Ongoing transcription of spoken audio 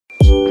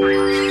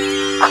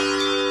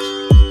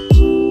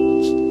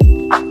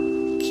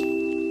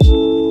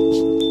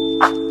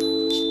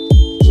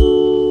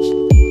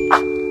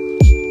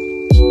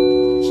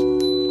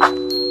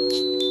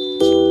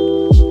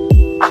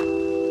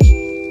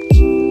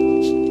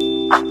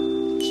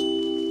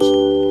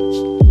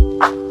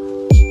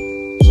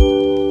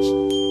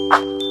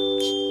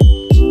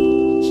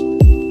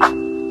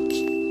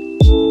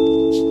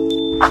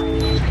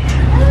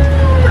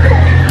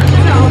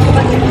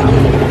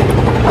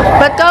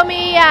Ba't ka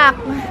umiiyak?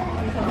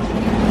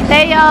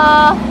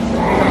 Teo!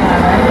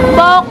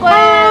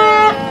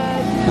 Bakit?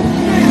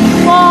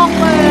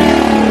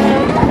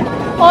 Bakit?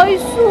 Ay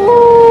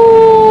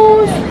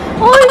sus!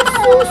 Ay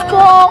sus!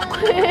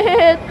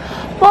 Bakit?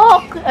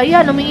 Bakit?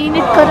 Ayan,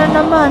 umiinit ka na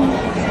naman.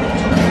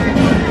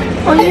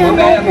 Ayan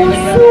ako,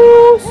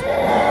 sus!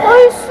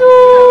 Ay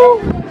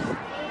sus!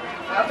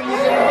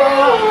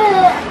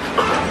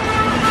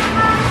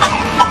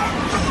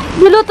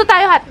 Niluto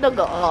tayo hotdog,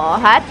 oh.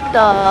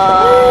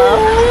 Hotdog.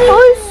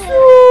 Ay,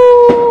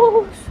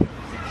 sus!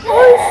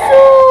 Ay,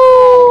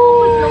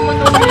 sus!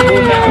 Naman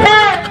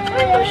umiiyak.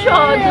 Ay,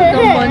 masyado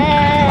naman.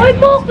 Ay,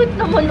 bakit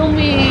naman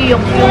umiiyak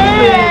yung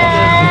bebe?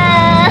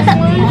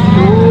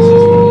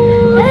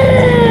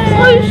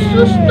 Ay,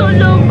 sus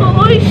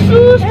talaga. Ay,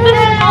 sus,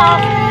 best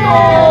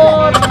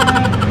actor.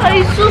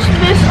 Ay, sus,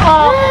 best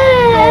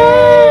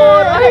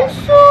actor. Ay,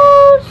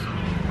 sus.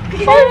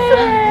 Ay,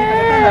 sus.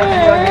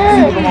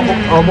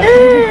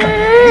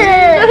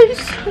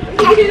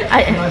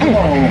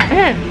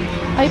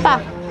 Ay pa.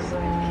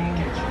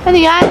 Ano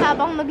yan?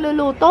 Habang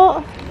nagluluto.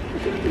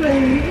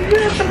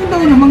 Saan daw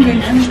naman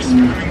ganyan?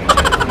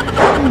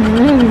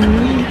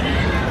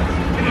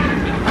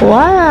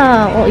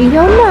 Wow. O,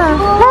 iyaw na.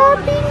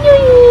 Happy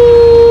New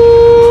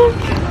Year!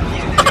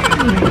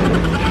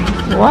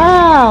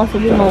 Wow.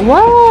 Sabi mo,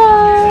 wow.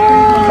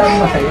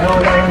 Masaya,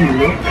 wala nang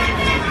nilo.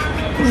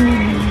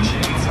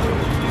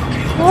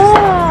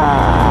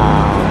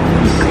 Wow.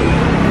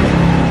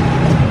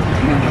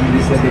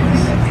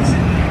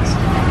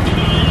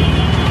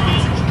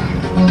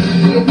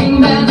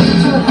 Looking back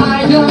to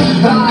hide your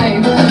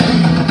pride.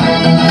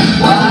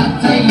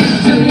 What are you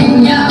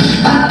doing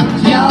about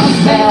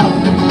yourself?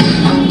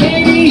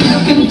 Maybe you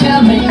can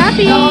tell me.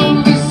 Happy.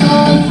 Don't be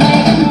so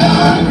fake,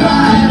 don't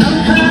cry.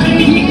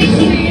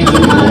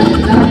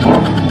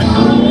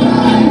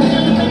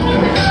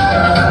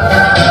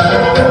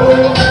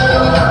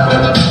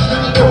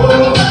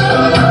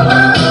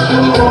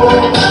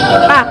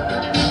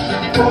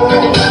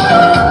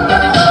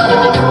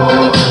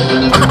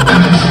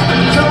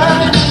 I'm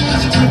trying to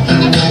see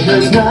my life.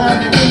 There's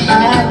nothing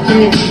I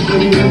can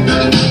do.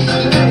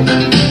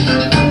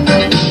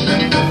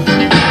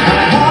 My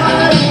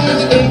heart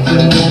is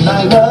aching and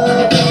my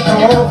love is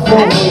all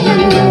for you.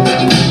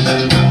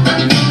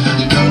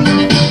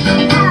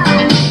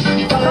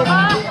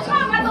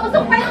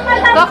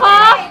 Koko!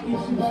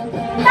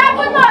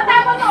 Tapon mo!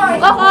 Tapon mo!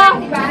 Koko!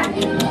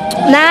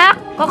 Nak!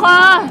 Koko!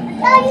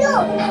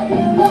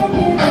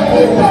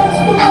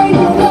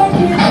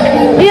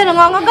 Ayan,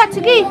 nangangagat.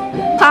 Sige.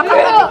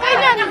 Kakakagat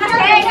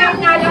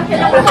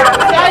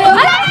kayo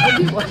niyan.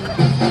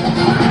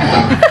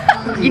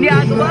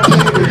 Ginagawa.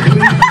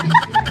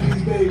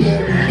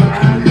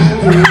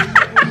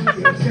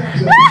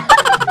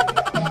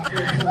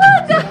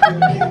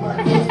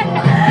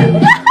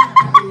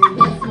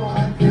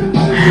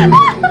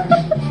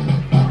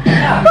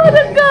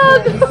 Parang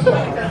gago.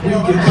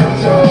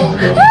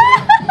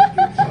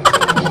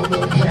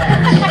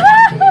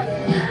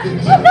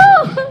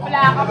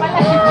 Wala ka pala.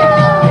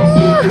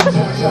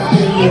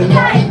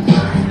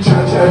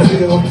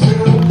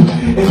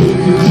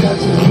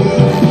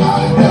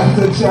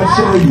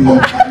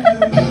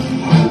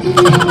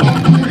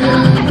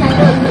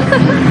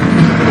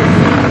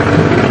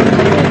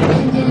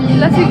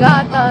 Lasing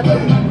ata.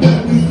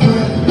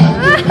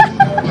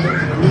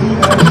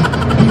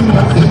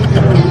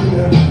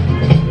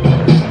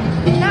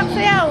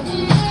 Naksayaw.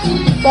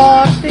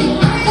 Party.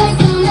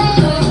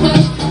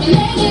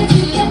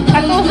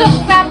 Patusok,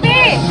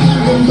 papi!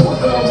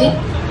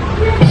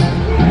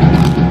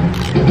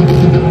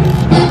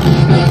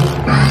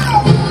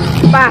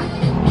 Pa.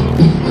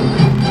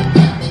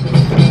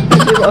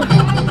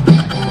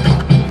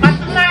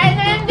 Patulain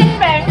na yung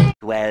dimpeng.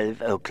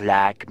 12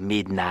 o'clock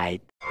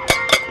midnight.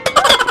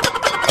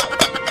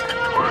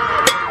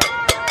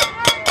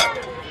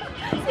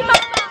 Si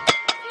Mama.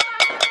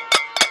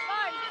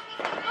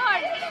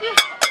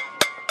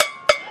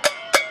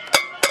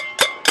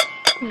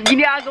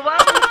 Ginagawa.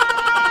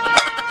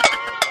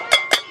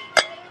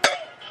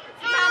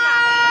 Si Mama.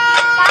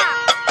 Pa.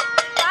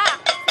 Pa.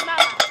 Si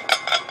Mama.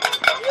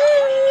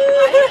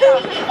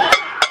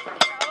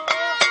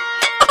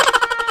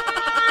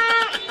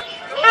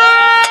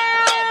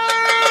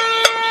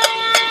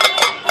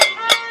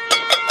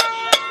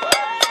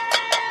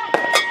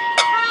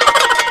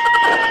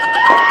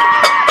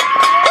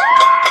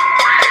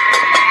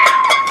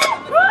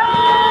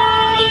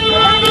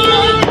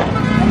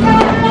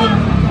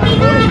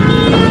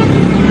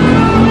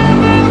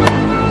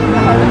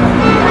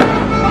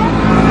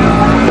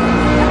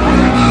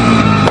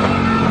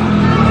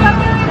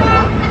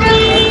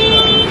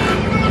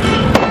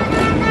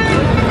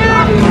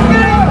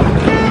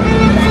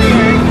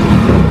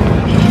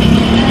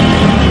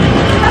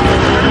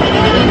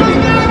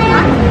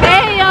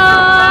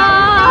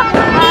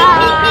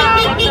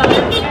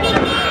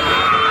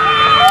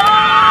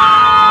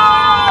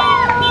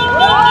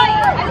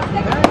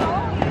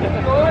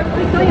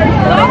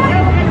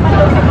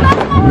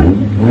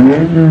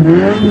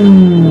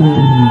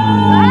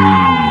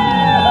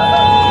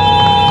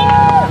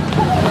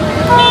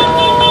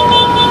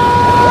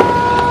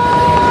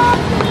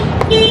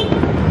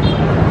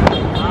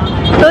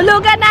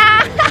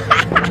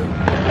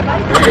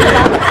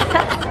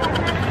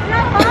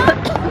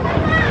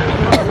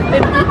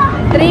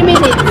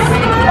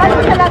 Ano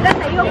talaga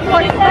sa iyo?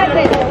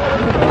 47.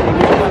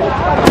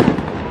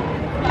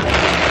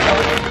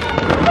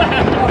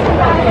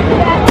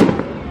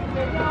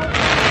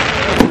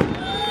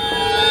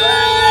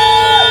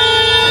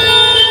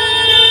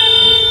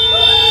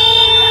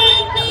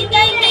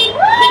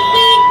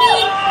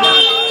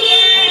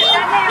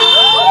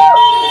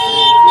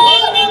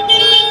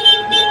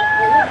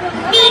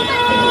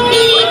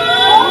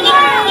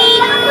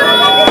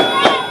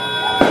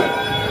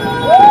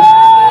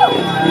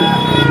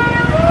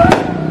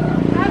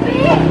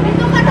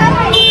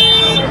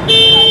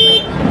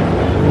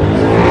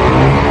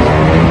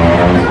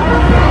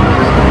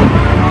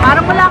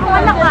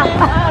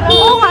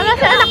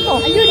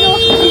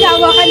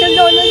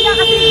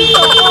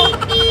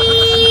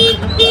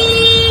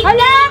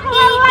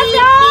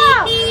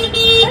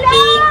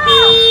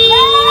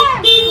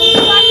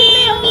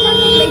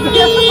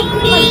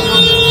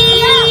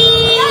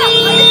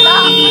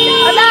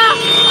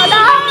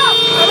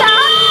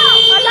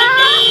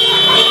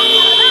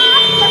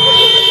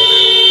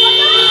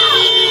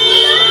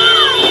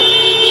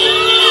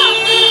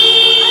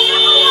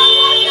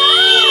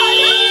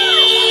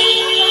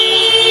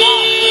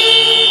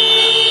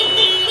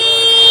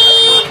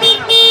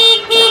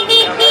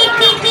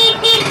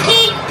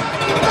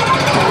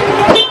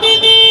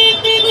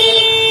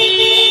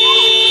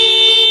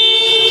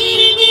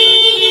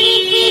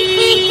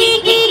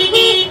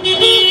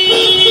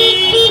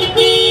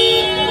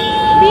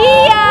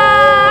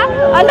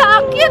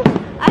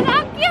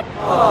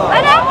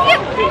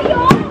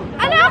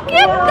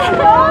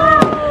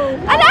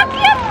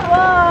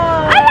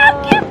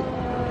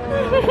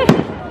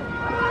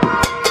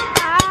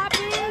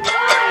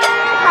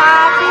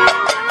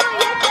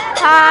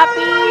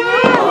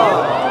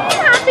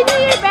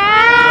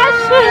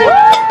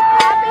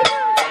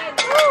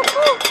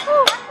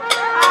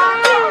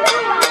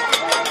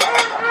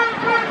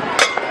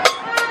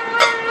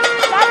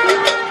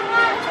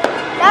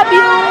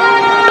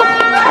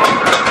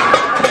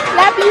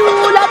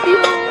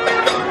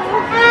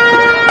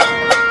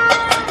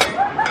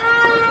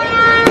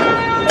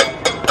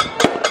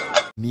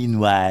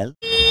 Meanwhile,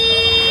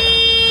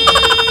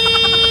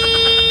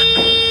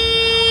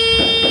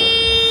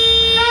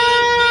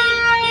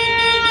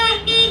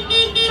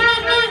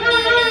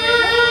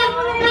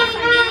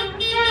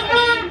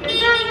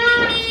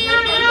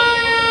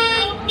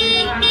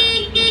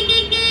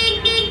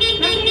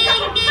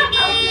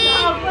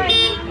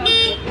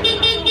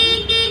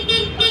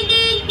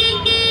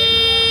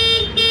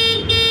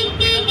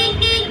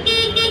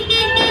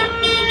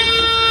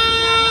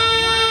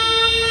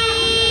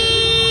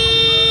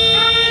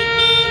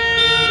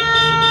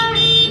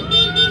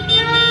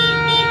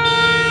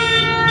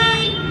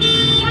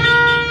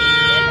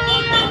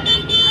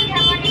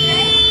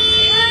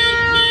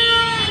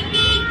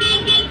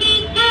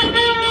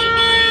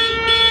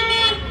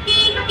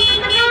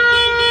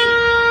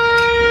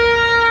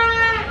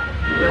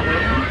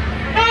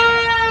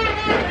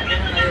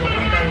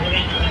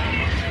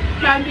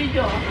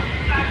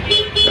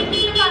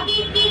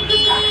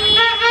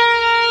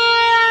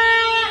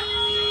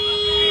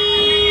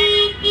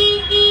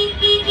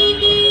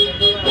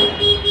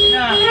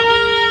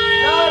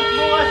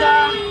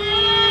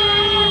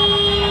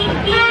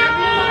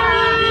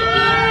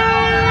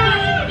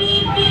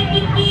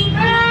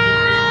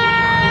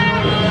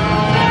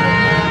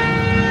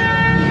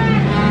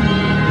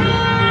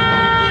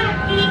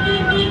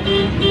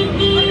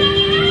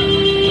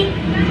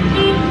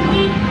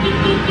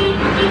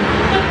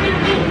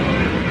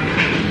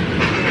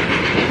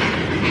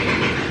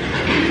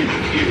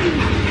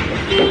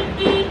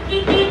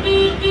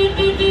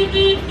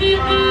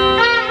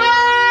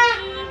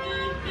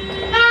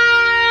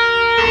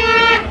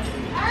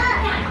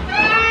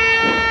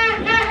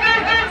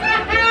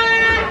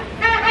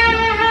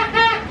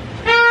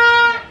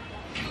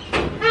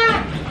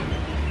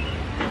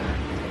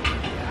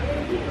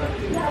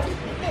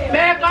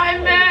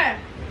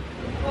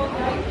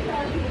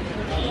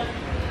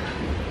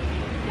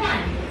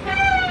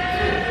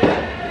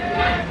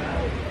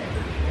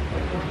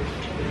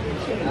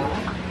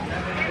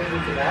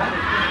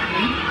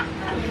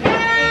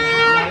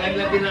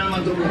 Nalaglag na naman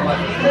tubukan.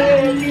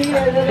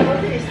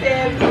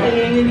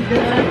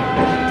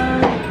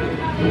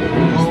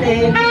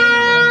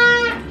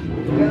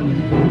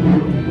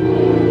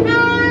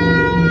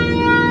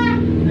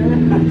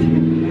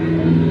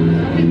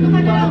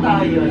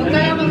 Huwag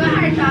kayo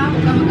mag-heart ha.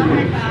 Huwag ka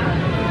mag-heart ha.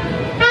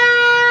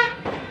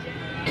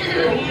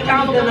 Tsaka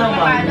huwag ka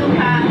magpapalo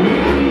ha.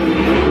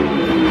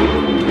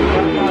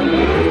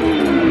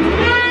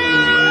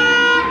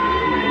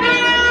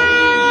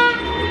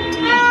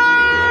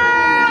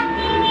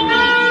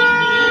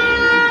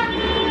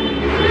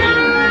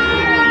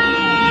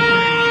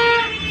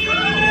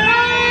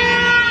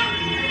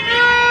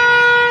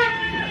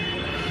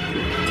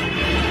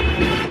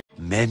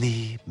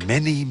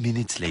 Many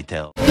minutes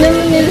later.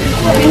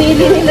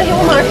 Pinili nila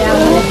yung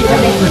mushroom.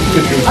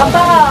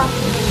 Aba!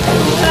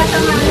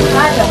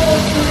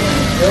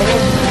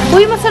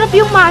 Uy, masarap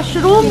yung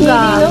mushroom,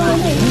 ga.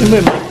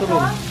 May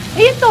mushroom.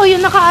 Ito,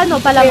 yung naka-ano,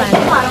 palaman.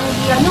 Parang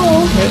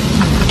ano.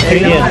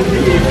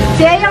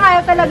 Siya yung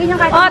ayaw talaga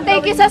niyang kahit. Oh,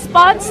 thank you sa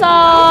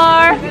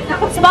sponsor.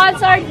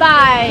 Sponsored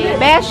by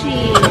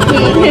Beshi.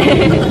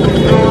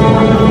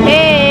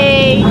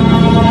 Hey.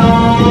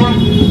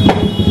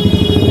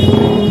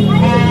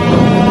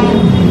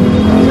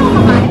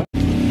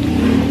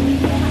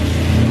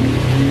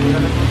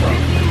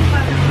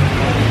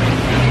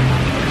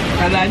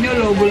 Kala nyo,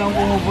 lobo lang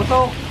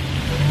pumuputok.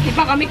 Di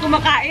pa kami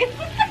kumakain.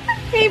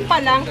 Same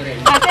pa lang.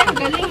 Kasi ang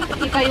galing.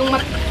 Kita yung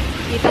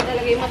kita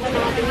talaga yung mata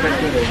natin.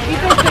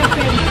 Kita yung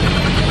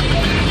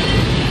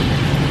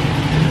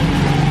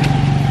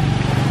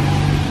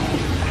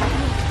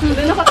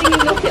doon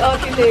nakatingin lang si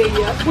Ate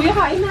Leia. Kuya,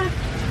 kain na.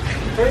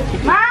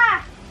 Ma!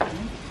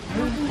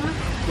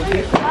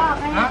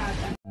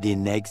 The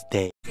next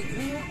day.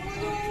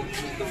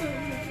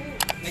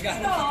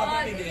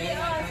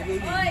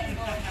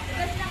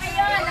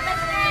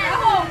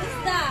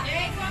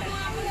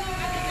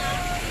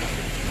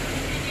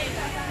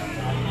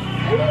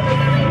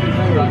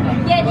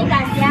 Jenny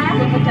Kasya?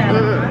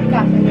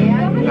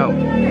 No.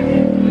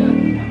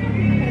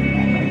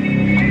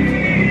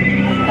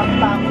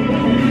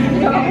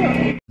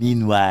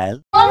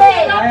 Meanwhile,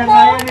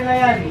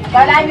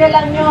 Wala nyo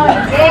lang yun.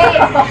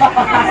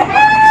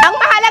 Ang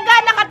mahalaga,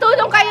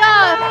 nakatulong kayo.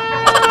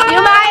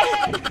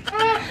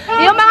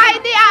 Yung mga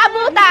hindi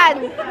aabutan.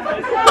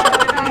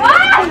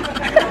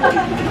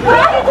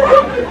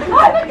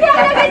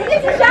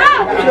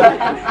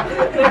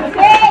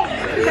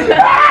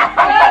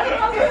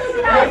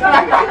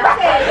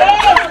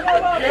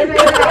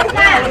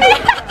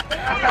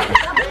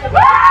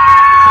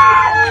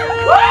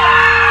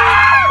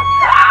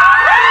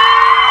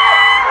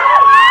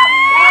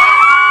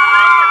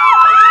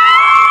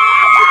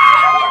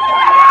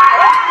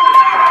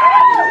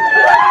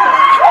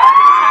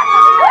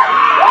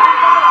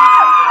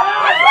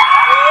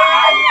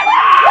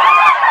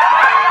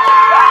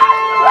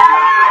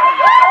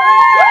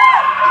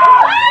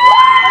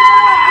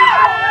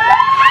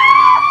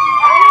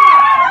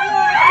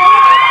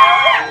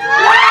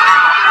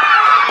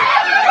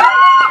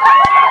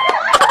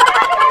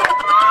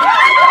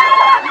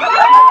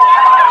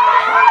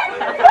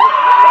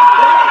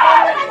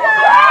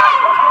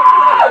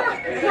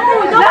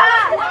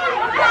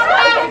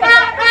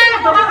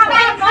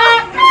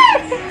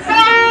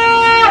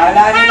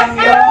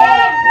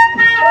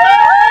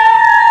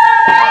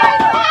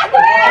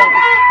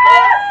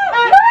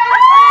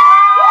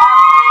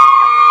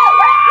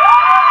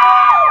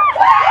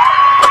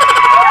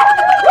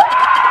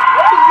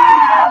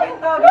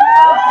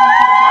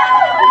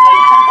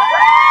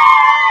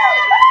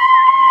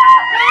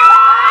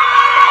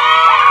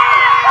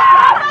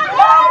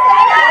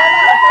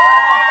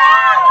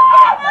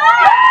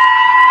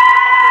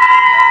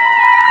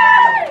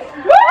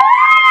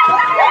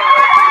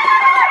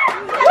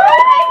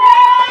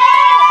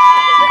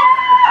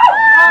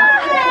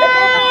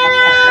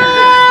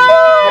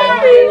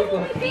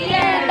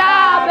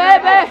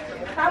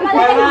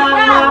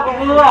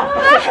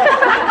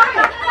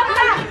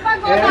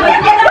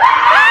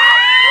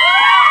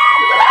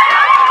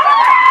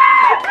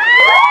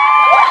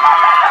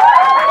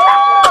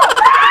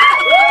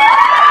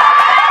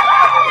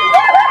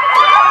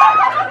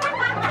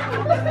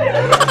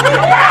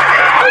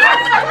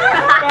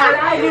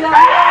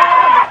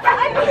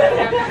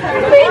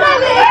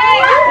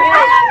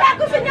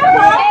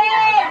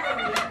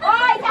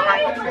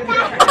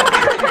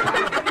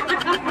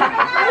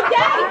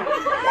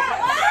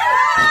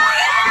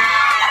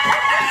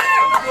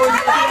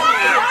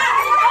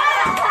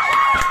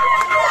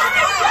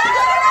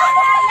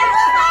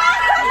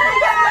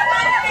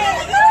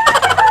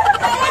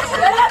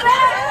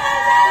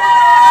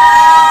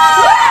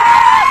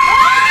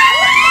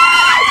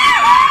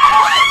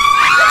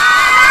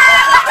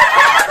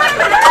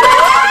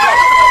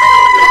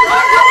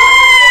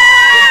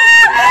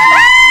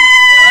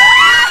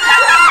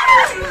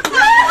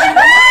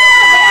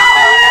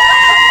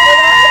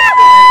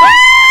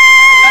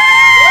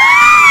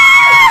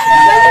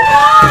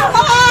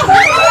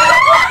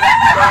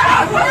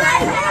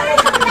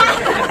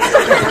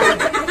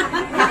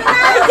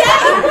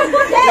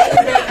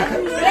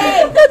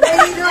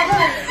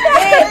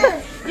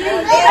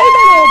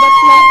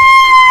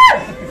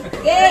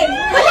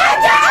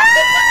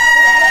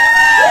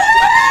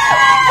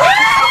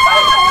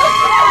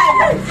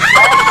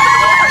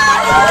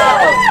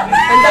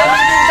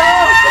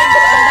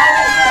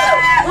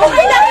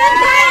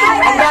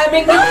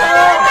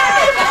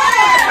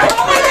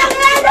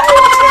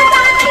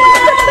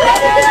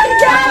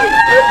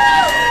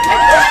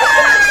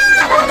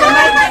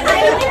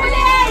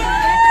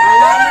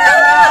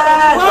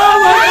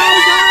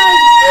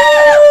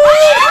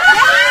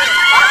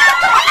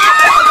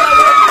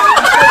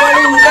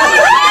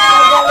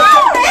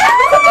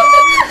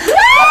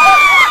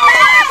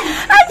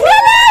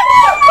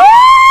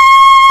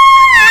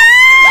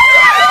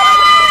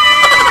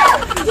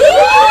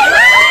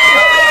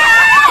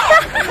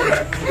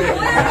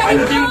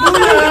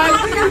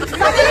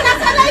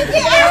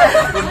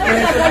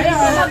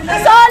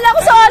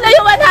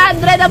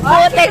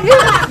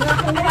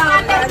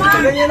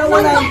 Ganyan ang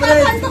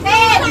 100.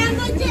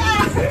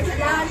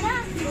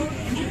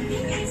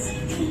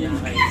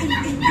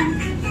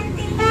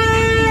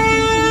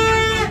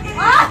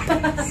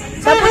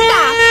 Saan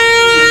punta?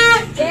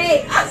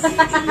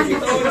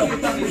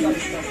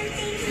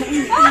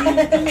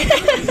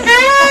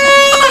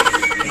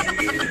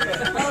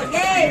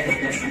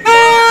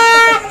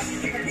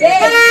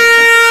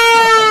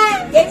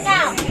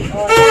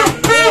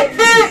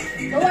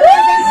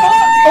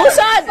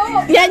 Usod!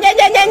 Yan.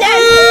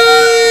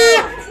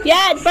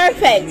 Yan,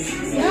 perfect.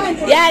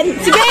 Yan.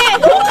 Sige!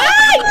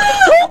 Hukay!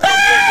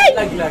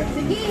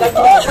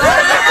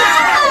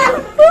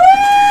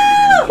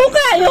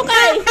 Hukay!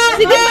 Hukay!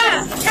 Sige pa!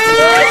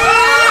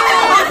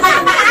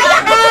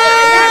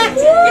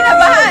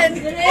 Kinabahan!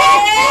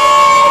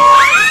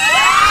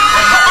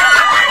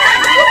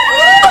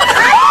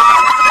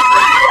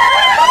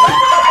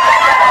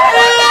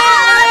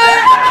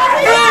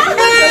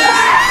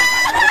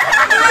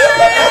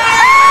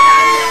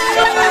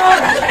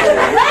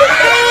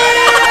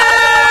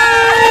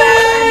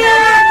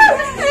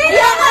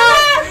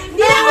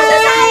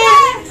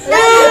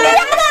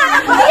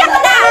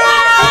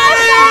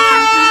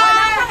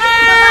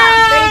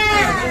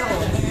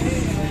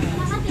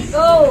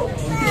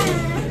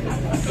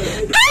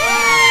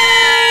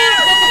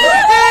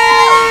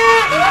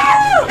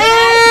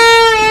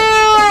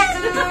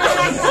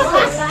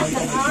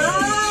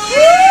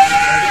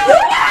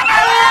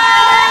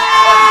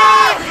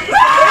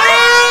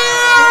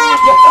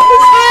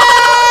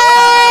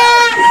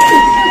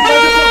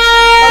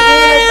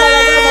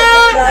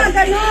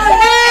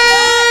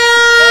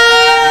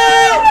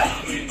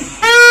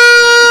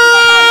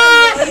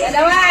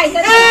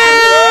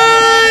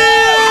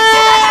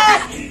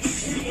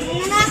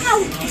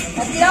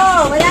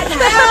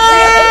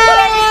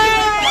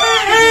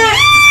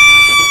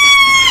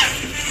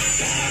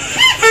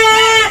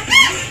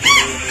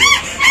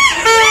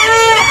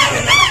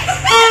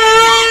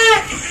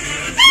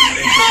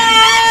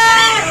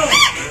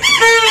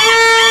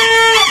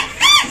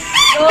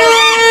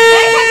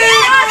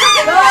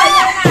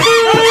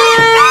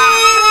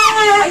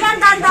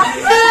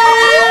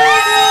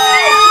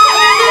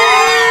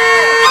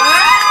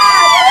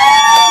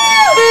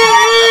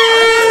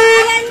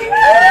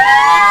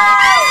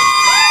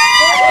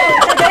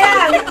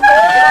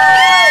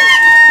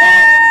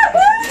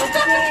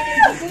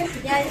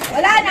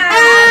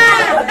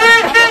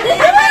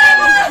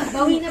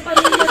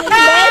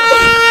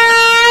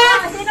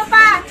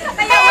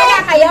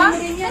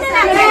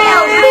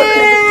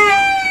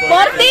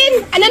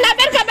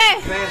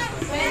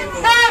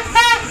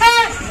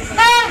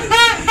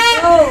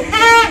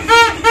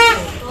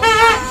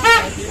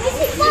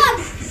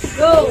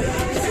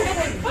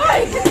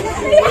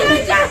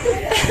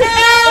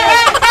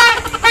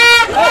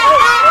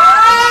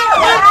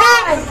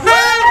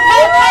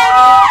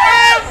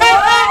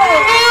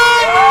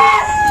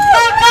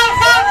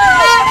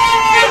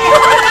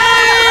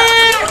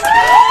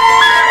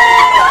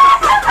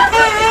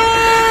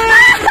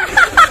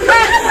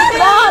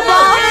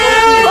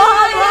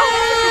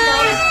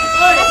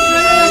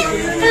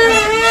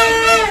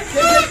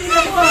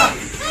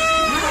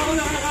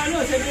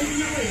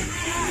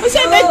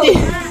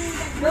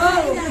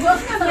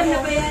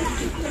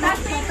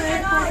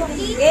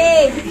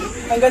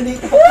 Hanggang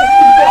dito.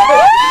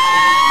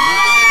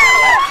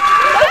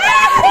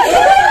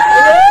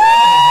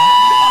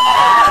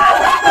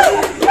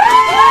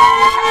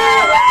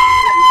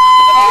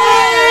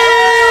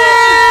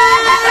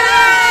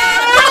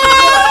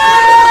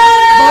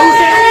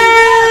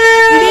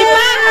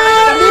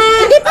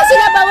 Hindi pa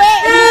sila bawi.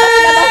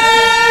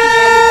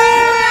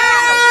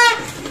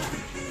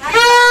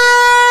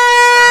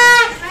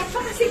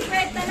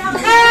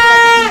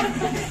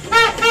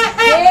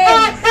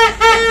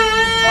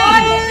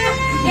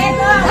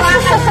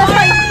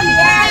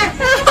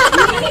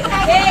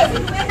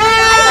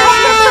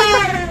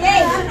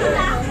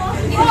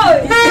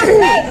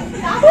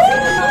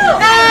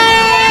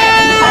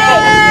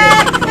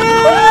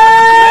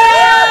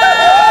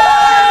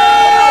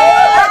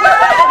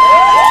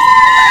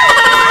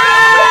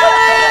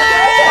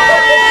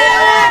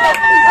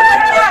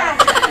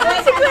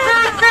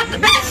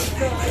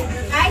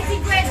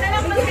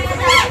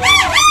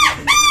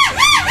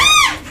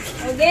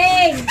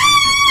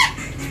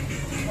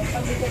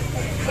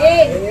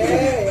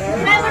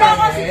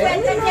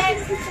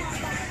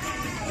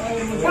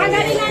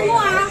 Pagalingan mo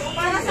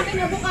para sa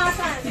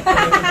kinabukasan.